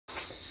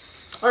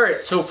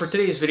Alright, so for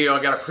today's video,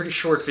 I got a pretty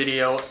short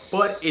video,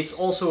 but it's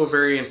also a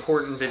very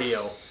important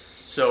video.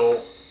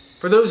 So,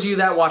 for those of you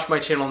that watch my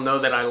channel know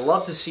that I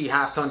love to see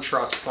half-ton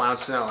trucks plowing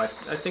snow. I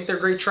think they're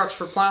great trucks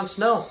for plowing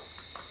snow.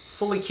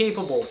 Fully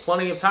capable,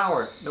 plenty of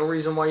power, no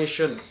reason why you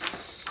shouldn't.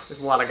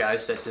 There's a lot of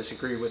guys that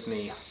disagree with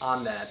me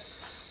on that.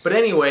 But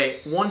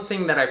anyway, one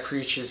thing that I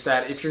preach is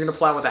that if you're going to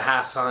plow with a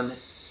half-ton,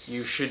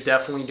 you should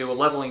definitely do a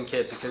leveling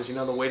kit, because you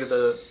know the weight of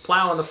the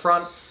plow on the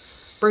front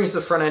brings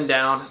the front end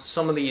down.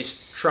 Some of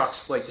these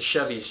trucks, like the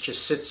Chevys,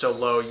 just sit so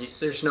low,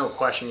 there's no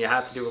question you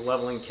have to do a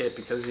leveling kit,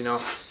 because you know,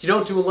 if you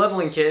don't do a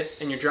leveling kit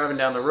and you're driving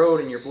down the road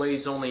and your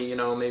blade's only, you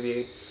know,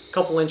 maybe a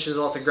couple inches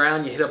off the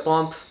ground, you hit a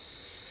bump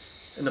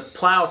and the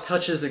plow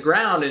touches the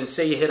ground, and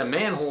say you hit a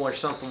manhole or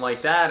something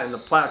like that and the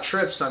plow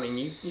trips, I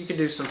mean, you can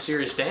do some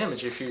serious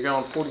damage if you're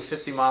going 40,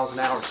 50 miles an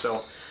hour.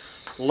 So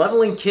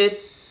leveling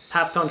kit,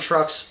 half-ton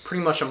trucks,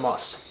 pretty much a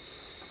must.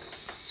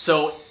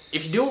 So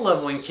if you do a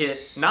leveling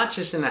kit, not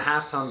just in a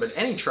half-ton, but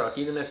any truck,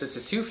 even if it's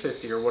a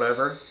 250 or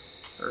whatever,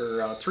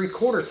 or a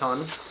 3/4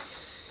 ton,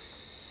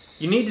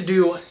 you need to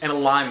do an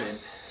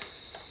alignment.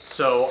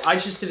 So I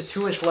just did a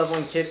 2-inch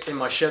leveling kit in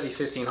my Chevy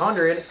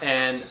 1500,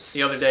 and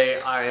the other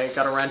day I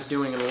got around to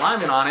doing an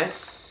alignment on it,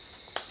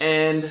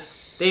 and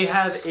they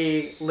have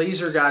a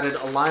laser-guided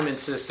alignment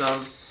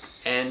system,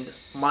 and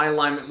my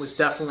alignment was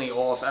definitely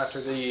off after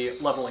the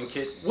leveling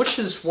kit, which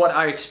is what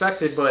I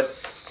expected, but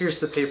here's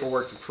the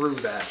paperwork to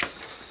prove that.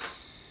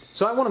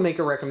 So I want to make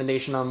a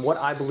recommendation on what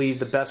I believe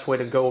the best way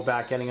to go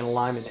about getting an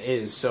alignment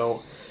is.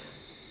 So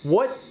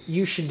what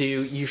you should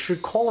do, you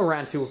should call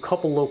around to a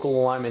couple local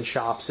alignment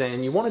shops,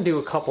 and you want to do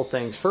a couple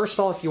things. First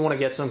off, you want to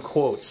get some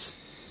quotes.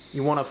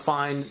 You want to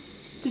find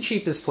the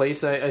cheapest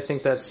place. I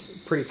think that's a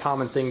pretty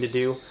common thing to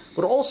do.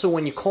 But also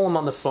when you call them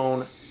on the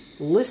phone,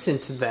 listen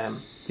to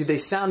them. Do they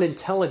sound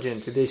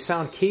intelligent? Do they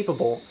sound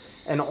capable?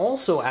 And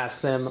also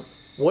ask them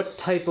what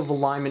type of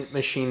alignment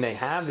machine they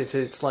have. If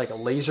it's like a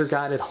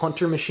laser-guided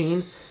hunter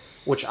machine,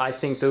 which I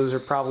think those are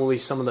probably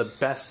some of the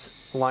best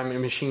alignment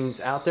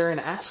machines out there, and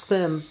ask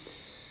them,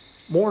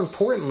 more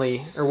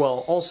importantly, or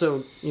well,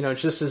 also, you know,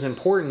 just as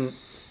important,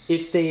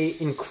 if they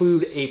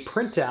include a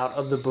printout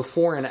of the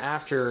before and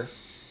after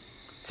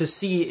to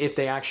see if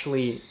they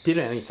actually did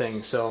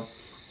anything. So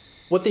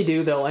what they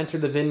do, they'll enter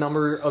the VIN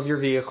number of your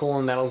vehicle,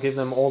 and that'll give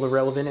them all the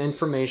relevant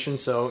information.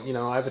 So, you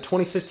know, I have a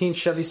 2015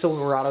 Chevy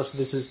Silverado, so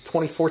this is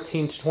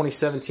 2014 to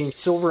 2017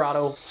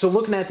 Silverado. So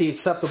looking at the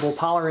acceptable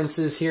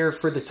tolerances here,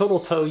 for the total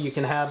tow, you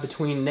can have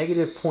between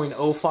negative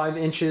 0.05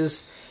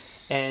 inches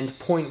and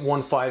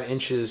 0.15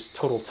 inches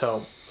total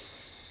tow.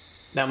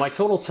 Now, my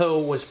total tow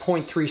was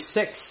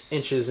 0.36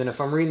 inches, and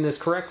if I'm reading this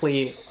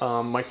correctly,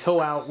 my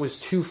tow out was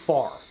too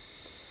far.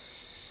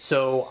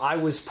 So I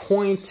was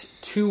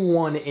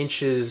 0.21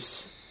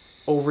 inches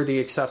over the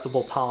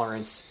acceptable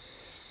tolerance.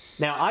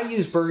 Now, I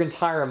use Bergen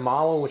Tire and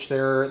Mahwah, which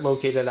they're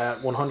located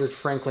at 100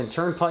 Franklin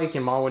Turnpike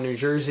in Mahwah, New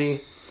Jersey,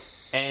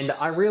 and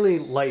I really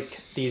like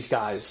these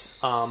guys.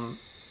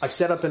 I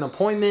set up an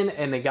appointment,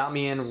 and they got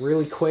me in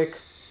really quick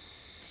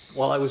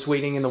while I was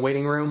waiting in the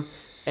waiting room.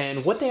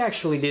 And what they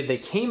actually did, they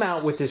came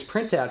out with this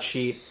printout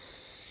sheet,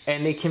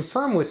 and they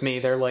confirmed with me.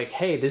 They're like,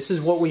 hey, this is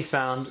what we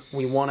found.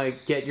 We want to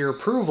get your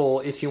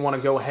approval if you want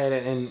to go ahead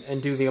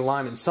and do the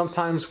alignment.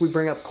 Sometimes we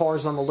bring up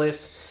cars on the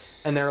lift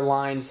and they're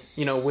aligned,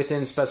 you know,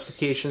 within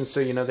specifications, so,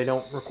 you know, they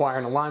don't require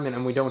an alignment,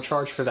 and we don't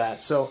charge for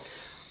that. So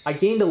I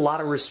gained a lot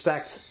of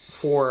respect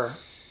for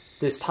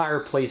this tire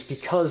place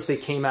because they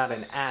came out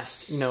and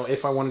asked, you know,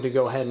 if I wanted to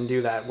go ahead and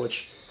do that,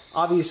 which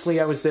obviously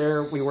I was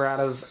there. We were out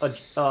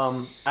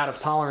of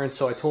tolerance,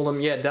 so I told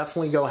them, yeah,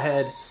 definitely go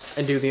ahead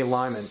and do the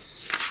alignment.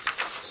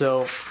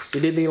 So they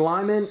did the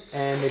alignment,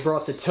 and they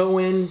brought the tow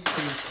in to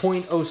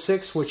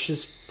 0.06, which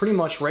is pretty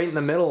much right in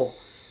the middle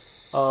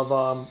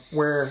of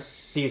where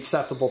the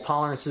acceptable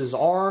tolerances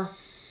are,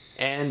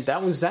 and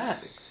that was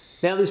that.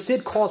 Now, this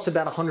did cost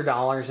about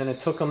 $100, and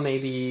it took them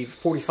maybe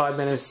 45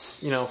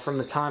 minutes, you know, from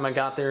the time I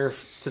got there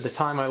to the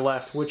time I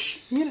left,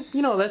 which, you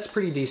know, that's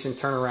pretty decent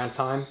turnaround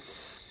time.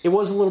 It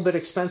was a little bit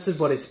expensive,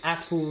 but it's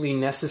absolutely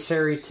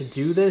necessary to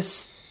do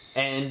this.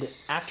 And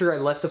after I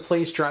left the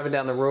place, driving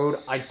down the road,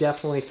 I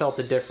definitely felt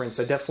the difference.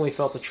 I definitely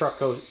felt the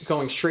truck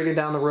going straighter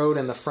down the road,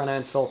 and the front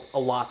end felt a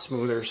lot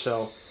smoother.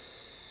 So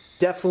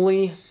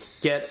definitely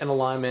get an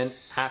alignment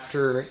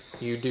after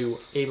you do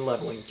a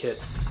leveling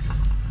kit.